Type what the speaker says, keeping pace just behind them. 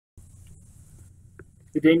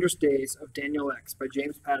The Dangerous Days of Daniel X by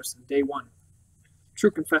James Patterson, Day 1.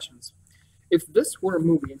 True Confessions. If this were a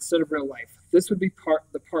movie instead of real life, this would be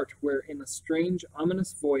the part where, in a strange,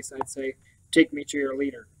 ominous voice, I'd say, "Take me to your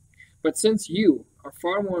leader." But since you are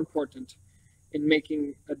far more important in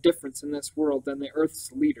making a difference in this world than the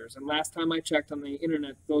Earth's leaders, and last time I checked on the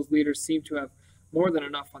internet, those leaders seem to have more than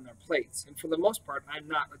enough on their plates, and for the most part, I'm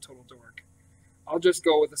not a total dork. I'll just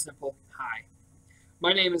go with a simple hi.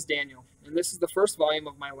 My name is Daniel, and this is the first volume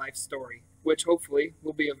of my life story, which hopefully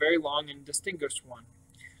will be a very long and distinguished one.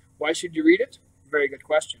 Why should you read it? Very good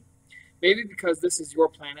question. Maybe because this is your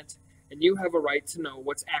planet, and you have a right to know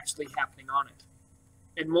what's actually happening on it.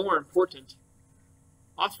 And more important,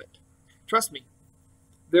 off it. Trust me,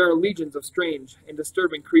 there are legions of strange and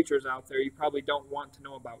disturbing creatures out there you probably don't want to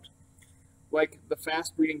know about. Like the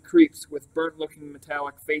fast-breeding creeps with burnt-looking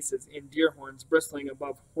metallic faces and deer horns bristling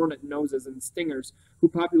above hornet noses and stingers who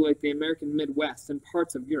populate the American Midwest and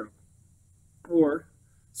parts of Europe. Or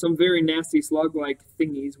some very nasty slug-like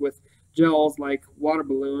thingies with gels like water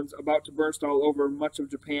balloons about to burst all over much of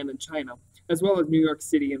Japan and China, as well as New York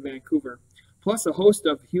City and Vancouver, plus a host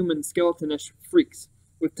of human skeletonish freaks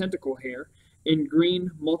with tentacle hair and green,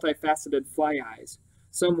 multifaceted fly eyes,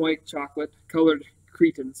 some white chocolate-colored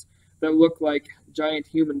cretins that look like giant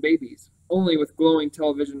human babies, only with glowing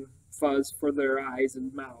television fuzz for their eyes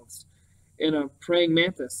and mouths, and a praying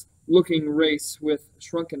mantis-looking race with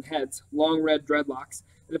shrunken heads, long red dreadlocks,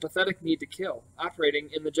 and a pathetic need to kill, operating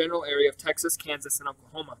in the general area of Texas, Kansas, and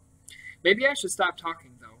Oklahoma. Maybe I should stop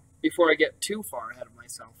talking, though, before I get too far ahead of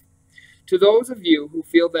myself. To those of you who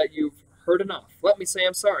feel that you've heard enough, let me say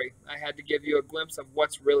I'm sorry I had to give you a glimpse of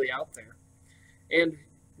what's really out there. And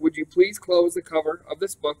would you please close the cover of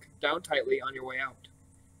this book down tightly on your way out?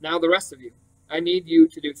 Now the rest of you, I need you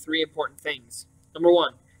to do 3 important things. Number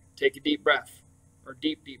 1, take a deep breath, or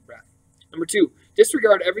deep breath. Number 2,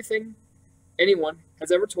 disregard everything anyone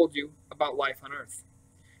has ever told you about life on Earth.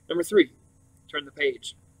 Number 3, turn the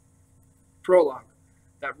page. Prologue,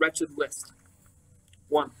 that wretched list.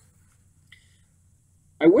 1.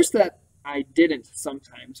 I wish that I didn't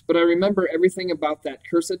sometimes, but I remember everything about that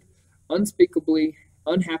cursed, unspeakably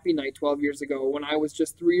unhappy night 12 years ago when I was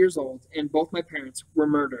just 3 years old and both my parents were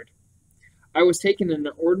murdered. I was taking an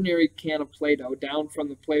ordinary can of Play-Doh down from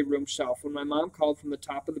the playroom shelf when my mom called from the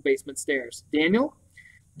top of the basement stairs. "Daniel,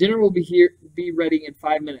 dinner will be ready in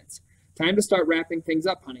 5 minutes. Time to start wrapping things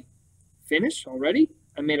up, honey." "Finish already?"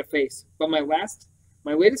 I made a face. "But my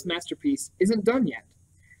latest masterpiece isn't done yet."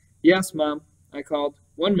 "Yes, Mom," I called.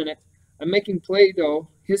 "1 minute. I'm making Play-Doh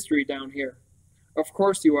history down here." "Of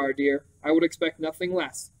course you are, dear. I would expect nothing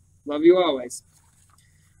less. Love you always."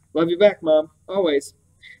 "Love you back, Mom. Always."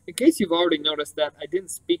 In case you've already noticed that I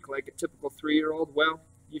didn't speak like a typical 3-year-old, well,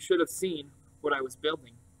 you should have seen what I was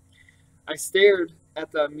building. I stared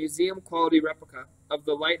at the museum-quality replica of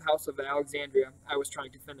the lighthouse of Alexandria I was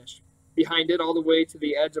trying to finish. Behind it, all the way to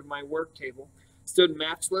the edge of my work table, stood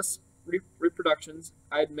matchless reproductions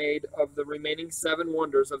I'd made of the remaining 7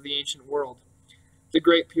 wonders of the ancient world. The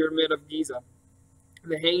Great Pyramid of Giza,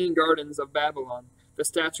 the Hanging Gardens of Babylon, the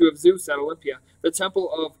statue of Zeus at Olympia, the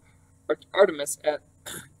temple of Artemis at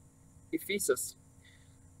Ephesus,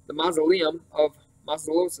 the mausoleum of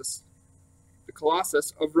Mausolus, the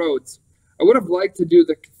Colossus of Rhodes. I would have liked to do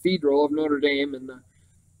the Cathedral of Notre Dame and the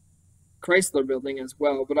Chrysler Building as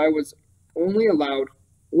well, but I was only allowed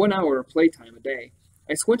 1 hour of playtime a day.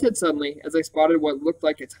 I squinted suddenly as I spotted what looked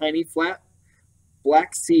like a tiny, flat,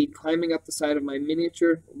 black seed climbing up the side of my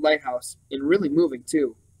miniature lighthouse, and really moving,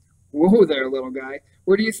 too. "Whoa there, little guy.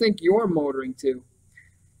 Where do you think you're motoring to?"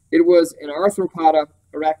 It was an arthropoda,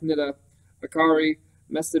 arachnida, acari,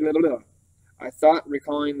 mestodilla, I thought,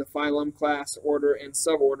 recalling the phylum, class, order, and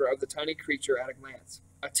suborder of the tiny creature at a glance.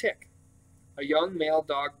 A tick. A young male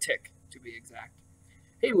dog tick, to be exact.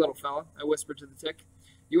 "Hey, little fella," I whispered to the tick.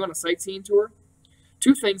 "You want a sightseeing tour?"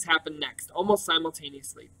 2 things happened next, almost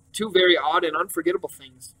simultaneously. 2 very odd and unforgettable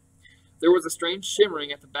things. There was a strange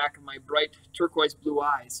shimmering at the back of my bright turquoise-blue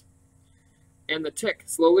eyes, and the tick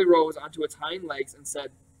slowly rose onto its hind legs and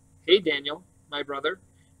said, "Hey, Daniel, my brother,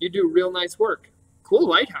 you do real nice work. Cool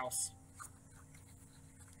lighthouse."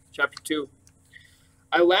 Chapter 2.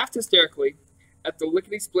 I laughed hysterically at the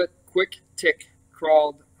lickety-split quick tick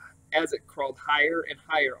as it crawled higher and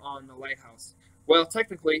higher on the lighthouse. Well,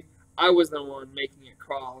 technically, I was the one making it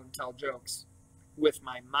crawl and tell jokes. With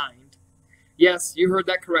my mind. Yes, you heard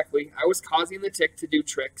that correctly. I was causing the tick to do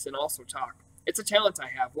tricks and also talk. It's a talent I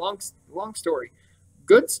have. Long story.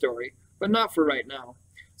 Good story, but not for right now.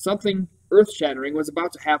 Something earth-shattering was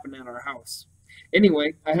about to happen at our house.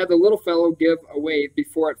 Anyway, I had the little fellow give a wave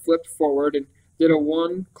before it flipped forward and did a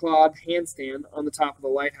one-clawed handstand on the top of the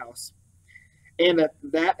lighthouse. And at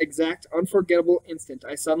that exact unforgettable instant,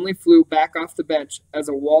 I suddenly flew back off the bench as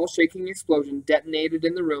a wall-shaking explosion detonated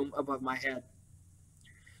in the room above my head.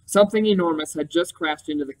 Something enormous had just crashed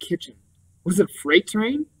into the kitchen. Was it a freight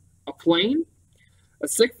train? A plane? A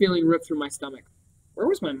sick feeling ripped through my stomach. Where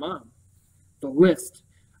was my mom? The list.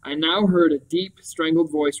 I now heard a deep,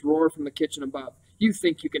 strangled voice roar from the kitchen above. You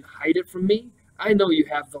think you can hide it from me? I know you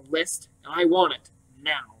have the list, and I want it.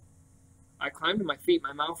 Now. I climbed to my feet,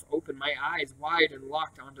 my mouth open, my eyes wide and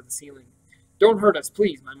locked onto the ceiling. Don't hurt us,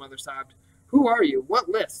 please, my mother sobbed. Who are you? What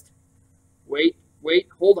list? Wait,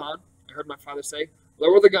 hold on, I heard my father say.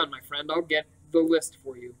 Lower the gun, my friend. I'll get the list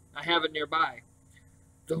for you. I have it nearby.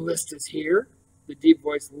 The list is here? The deep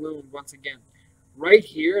voice loomed once again. Right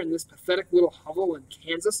here in this pathetic little hovel in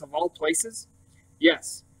Kansas, of all places?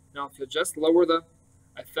 Yes. Now if you'll just lower the...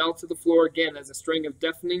 I fell to the floor again as a string of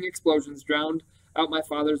deafening explosions drowned out my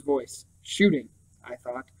father's voice. Shooting, I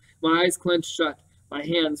thought. My eyes clenched shut, my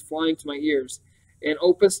hands flying to my ears. In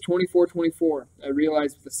Opus 2424, I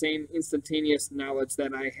realized with the same instantaneous knowledge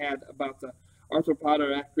that I had about the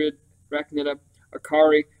Arthropoda arachnida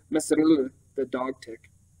acari messerilla, the dog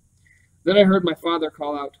tick. Then I heard my father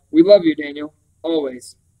call out, We love you, Daniel.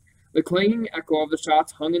 Always. The clanging echo of the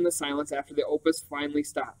shots hung in the silence after the Opus finally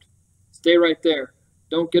stopped. Stay right there.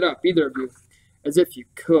 Don't get up, either of you. As if you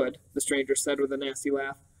could, the stranger said with a nasty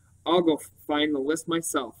laugh. I'll go find the list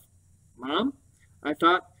myself. Mom? I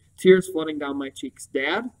thought, tears flooding down my cheeks.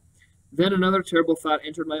 Dad? Then another terrible thought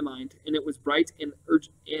entered my mind, and it was bright and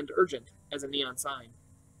urgent as a neon sign.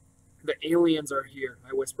 The aliens are here,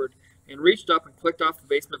 I whispered, and reached up and clicked off the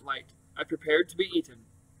basement light. I prepared to be eaten,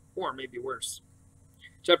 or maybe worse.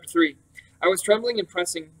 Chapter 3. I was trembling and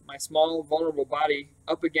pressing my small, vulnerable body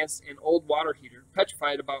up against an old water heater,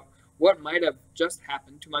 petrified about what might have just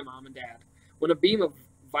happened to my mom and dad, when a beam of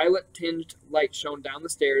violet-tinged light shone down the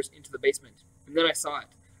stairs into the basement. And then I saw it,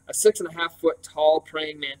 a 6.5-foot tall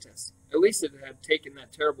praying mantis. At least it had taken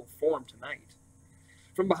that terrible form tonight.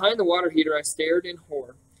 From behind the water heater I stared in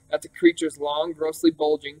horror at the creature's long, grossly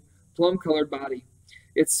bulging, plum-colored body,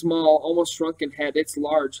 its small, almost shrunken head, its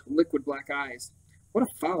large, liquid black eyes. What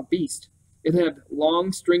a foul beast! It had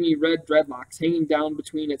long, stringy red dreadlocks hanging down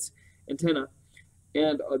between its antennae,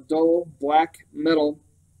 and a dull, black metal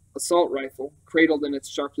assault rifle cradled in its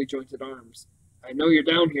sharply jointed arms. I know you're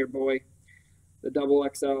down here, boy, the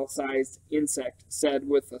XXL-sized insect said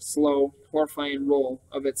with a slow, horrifying roll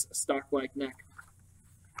of its stalk-like neck.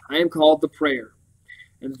 I am called the Prayer,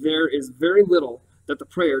 and there is very little that the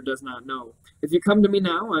Prayer does not know. If you come to me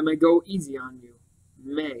now, I may go easy on you.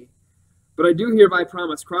 May. But I do hereby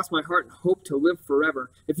promise, cross my heart, and hope to live forever.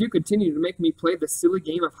 If you continue to make me play this silly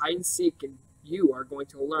game of hide-and-seek, and you are going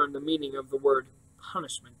to learn the meaning of the word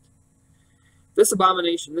punishment. This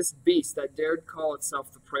abomination, this beast that dared call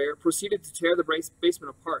itself the Prayer, proceeded to tear the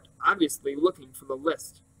basement apart, obviously looking for the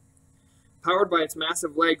list. Powered by its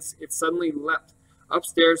massive legs, it suddenly leapt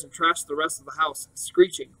upstairs and trashed the rest of the house,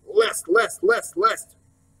 screeching, List, list, list, list!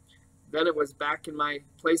 Then it was back in my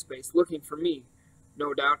play space, looking for me,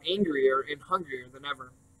 no doubt angrier and hungrier than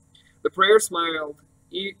ever. The Prayer smiled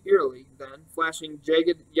eerily then, flashing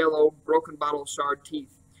jagged, yellow, broken bottle shard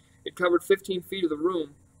teeth. It covered 15 feet of the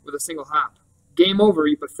room with a single hop. Game over,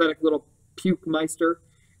 you pathetic little puke meister.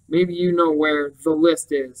 Maybe you know where the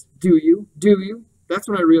list is. Do you? Do you? That's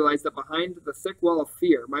when I realized that behind the thick wall of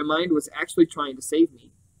fear, my mind was actually trying to save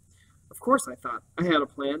me. Of course, I thought. I had a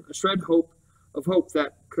plan, a shred of hope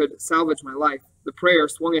that could salvage my life. The Prayer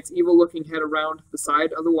swung its evil-looking head around the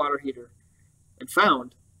side of the water heater and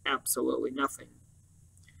found absolutely nothing.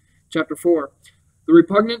 Chapter 4. The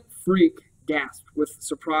repugnant freak gasped with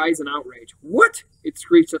surprise and outrage. What? It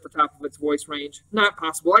screeched at the top of its voice range. Not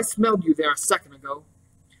possible. I smelled you there a second ago.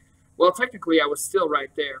 Well, technically, I was still right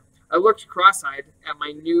there. I looked cross-eyed at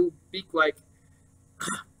my new beak-like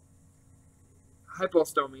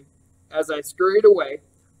hypostomy as I scurried away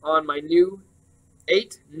on my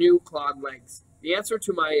 8 new clawed legs. The answer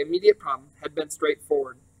to my immediate problem had been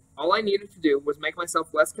straightforward. All I needed to do was make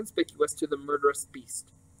myself less conspicuous to the murderous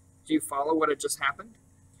beast. Do you follow what had just happened?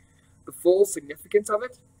 The full significance of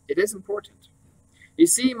it? It is important. You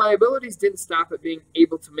see, my abilities didn't stop at being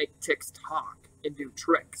able to make ticks talk and do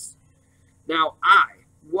tricks. Now I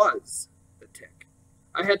was the tick.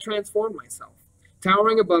 I had transformed myself.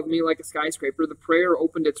 Towering above me like a skyscraper, the Prayer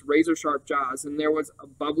opened its razor-sharp jaws, and there was a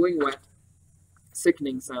bubbling, wet,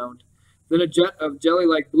 sickening sound. Then a jet of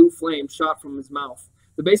jelly-like blue flame shot from his mouth.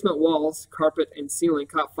 The basement walls, carpet, and ceiling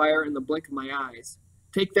caught fire in the blink of my eyes.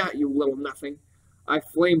 Take that, you little nothing. I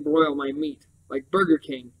flame broil my meat, like Burger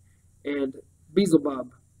King and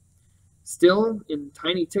Beelzebub. Still in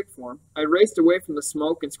tiny tick form, I raced away from the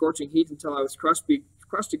smoke and scorching heat until I was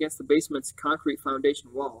crushed against the basement's concrete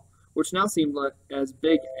foundation wall, which now seemed as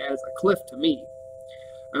big as a cliff to me.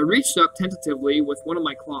 I reached up tentatively with one of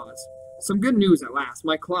my claws. Some good news at last.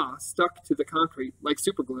 My claw stuck to the concrete like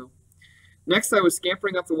superglue. Next, I was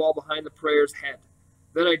scampering up the wall behind the prayer's head.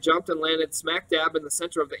 Then I jumped and landed smack dab in the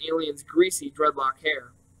center of the alien's greasy dreadlock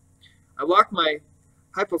hair. I locked my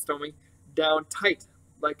hypostomy down tight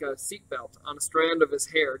like a seatbelt on a strand of his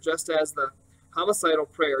hair just as the homicidal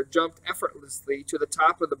prayer jumped effortlessly to the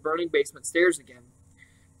top of the burning basement stairs again.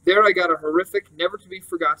 There I got a horrific,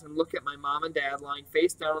 never-to-be-forgotten look at my mom and dad lying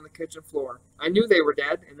face down on the kitchen floor. I knew they were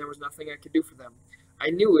dead, and there was nothing I could do for them.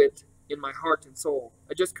 I knew it in my heart and soul.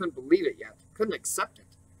 I just couldn't believe it yet, couldn't accept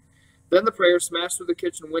it. Then the prayer smashed through the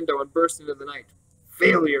kitchen window and burst into the night.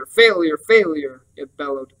 Failure, failure, failure, it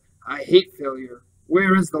bellowed. I hate failure.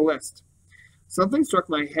 Where is the list? Something struck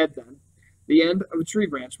my head then, the end of a tree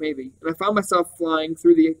branch maybe, and I found myself flying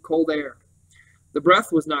through the cold air. The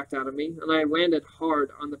breath was knocked out of me, and I landed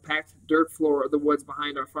hard on the packed dirt floor of the woods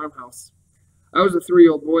behind our farmhouse. I was a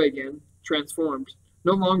 3-year-old boy again, transformed,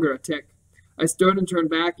 no longer a tick. I stood and turned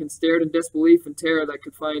back and stared in disbelief and terror that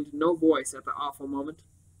could find no voice at the awful moment.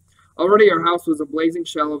 Already our house was a blazing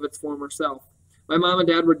shell of its former self. My mom and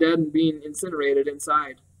dad were dead and being incinerated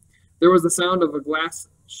inside. There was the sound of a glass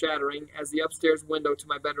shattering as the upstairs window to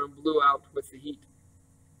my bedroom blew out with the heat.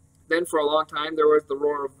 Then for a long time there was the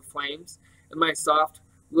roar of the flames, and my soft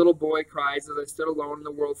little boy cries as I stood alone in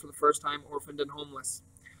the world for the first time, orphaned and homeless.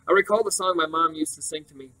 I recall the song my mom used to sing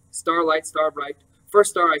to me, Starlight, Star Bright,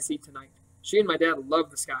 first star I see tonight. She and my dad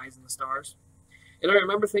loved the skies and the stars. And I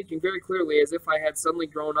remember thinking very clearly, as if I had suddenly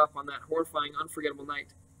grown up on that horrifying, unforgettable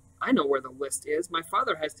night, I know where the list is. My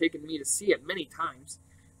father has taken me to see it many times,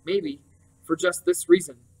 maybe for just this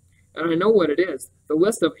reason. And I know what it is, the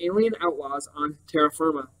list of alien outlaws on terra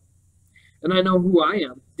firma. And I know who I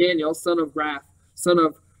am, Daniel, son of Grath, son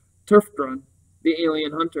of Turfgrun, the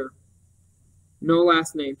alien hunter. No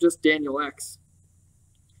last name, just Daniel X.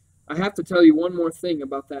 I have to tell you one more thing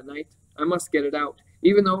about that night. I must get it out.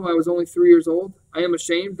 Even though I was only 3 years old, I am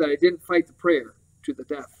ashamed that I didn't fight the prayer to the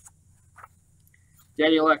death.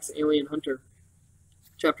 Daniel X, Alien Hunter.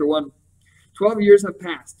 Chapter 1. 12 years have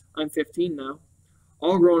passed. I'm 15 now.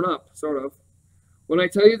 All grown up, sort of. When I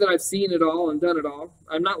tell you that I've seen it all and done it all,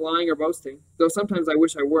 I'm not lying or boasting, though sometimes I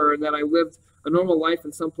wish I were, and that I lived a normal life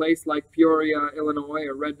in some place like Peoria, Illinois,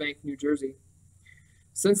 or Red Bank, New Jersey.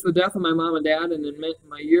 Since the death of my mom and dad, and in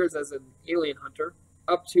my years as an alien hunter,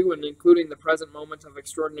 up to and including the present moment of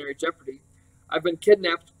extraordinary jeopardy, I've been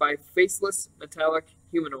kidnapped by faceless, metallic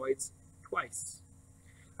humanoids twice.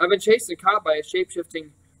 I've been chased and caught by a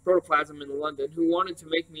shape-shifting protoplasm in London who wanted to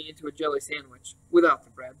make me into a jelly sandwich, without the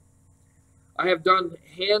bread. I have done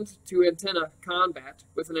hand-to-antenna combat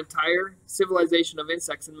with an entire civilization of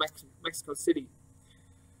insects in Mexico City,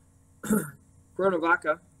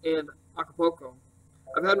 Cuernavaca, and Acapulco.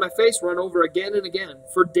 I've had my face run over again and again,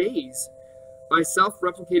 for days, by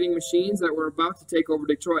self-replicating machines that were about to take over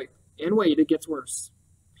Detroit. And wait, it gets worse.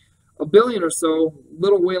 A billion or so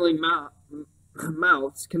little wailing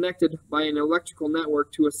mouths connected by an electrical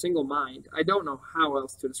network to a single mind, I don't know how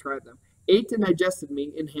else to describe them, ate and digested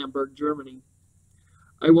me in Hamburg, Germany.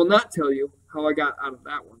 I will not tell you how I got out of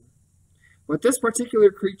that one. But this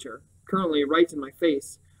particular creature, currently right in my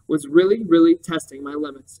face, was really, really testing my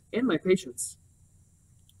limits and my patience.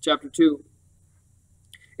 Chapter 2.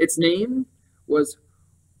 Its name was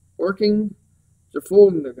Orking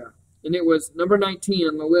Jafulnaga, and it was number 19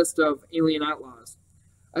 on the list of alien outlaws.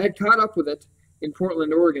 I had caught up with it in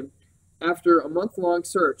Portland, Oregon, after a month-long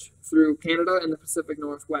search through Canada and the Pacific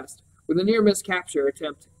Northwest, with a near-miss capture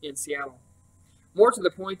attempt in Seattle. More to the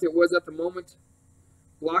point, it was at the moment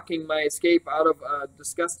blocking my escape out of a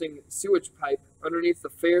disgusting sewage pipe underneath the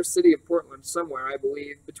fair city of Portland somewhere, I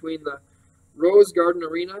believe, between the Rose Garden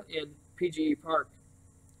Arena and PGE Park.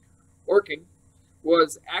 Orking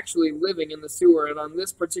was actually living in the sewer, and on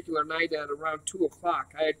this particular night at around 2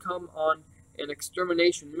 o'clock, I had come on an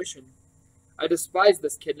extermination mission. I despised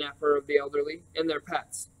this kidnapper of the elderly and their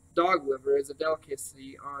pets. Dog liver is a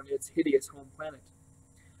delicacy on its hideous home planet.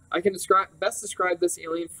 I can best describe this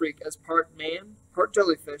alien freak as part man, part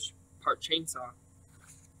jellyfish, part chainsaw.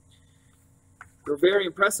 You're very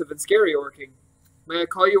impressive and scary, Orking. May I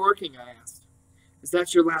call you Orking? I asked. Is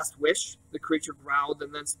that your last wish? The creature growled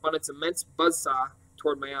and then spun its immense buzzsaw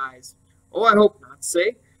toward my eyes. Oh, I hope not.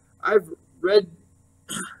 Say, I've read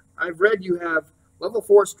you have level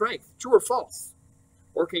 4 strength. True or false?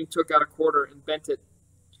 Orking took out a quarter and bent it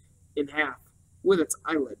in half with its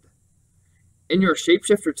eyelid. And you're a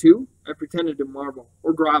shapeshifter too? I pretended to marvel,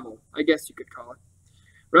 or grovel, I guess you could call it.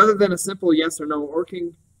 Rather than a simple yes or no,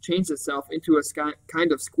 Orking changed itself into a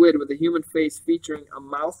kind of squid with a human face featuring a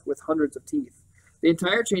mouth with hundreds of teeth. The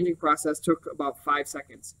entire changing process took about 5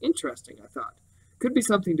 seconds. Interesting, I thought. Could be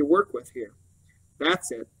something to work with here. That's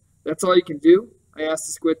it. That's all you can do? I asked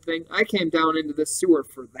the squid thing. I came down into this sewer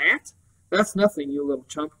for that? That's nothing, you little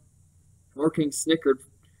chump. Orking snickered,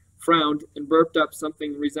 frowned, and burped up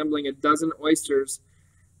something resembling a dozen oysters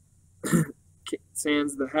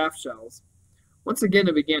sans the half-shells. Once again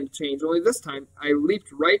it began to change, only this time I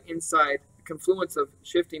leaped right inside a confluence of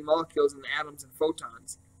shifting molecules and atoms and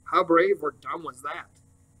photons. How brave or dumb was that?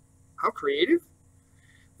 How creative?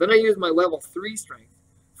 Then I used my level 3 strength,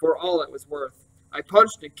 for all it was worth. I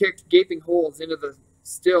punched and kicked gaping holes into the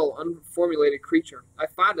still, unformulated creature. I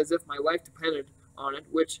fought as if my life depended on it,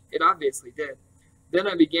 which it obviously did. Then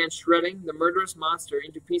I began shredding the murderous monster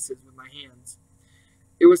into pieces with my hands.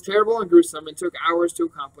 It was terrible and gruesome and took hours to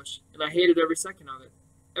accomplish, and I hated every second of it,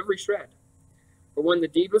 every shred. But when the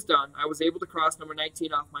deed was done, I was able to cross number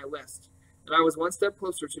 19 off my list, and I was one step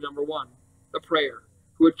closer to number 1, the prayer,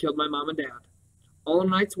 who had killed my mom and dad. All a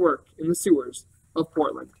night's work in the sewers of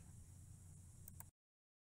Portland.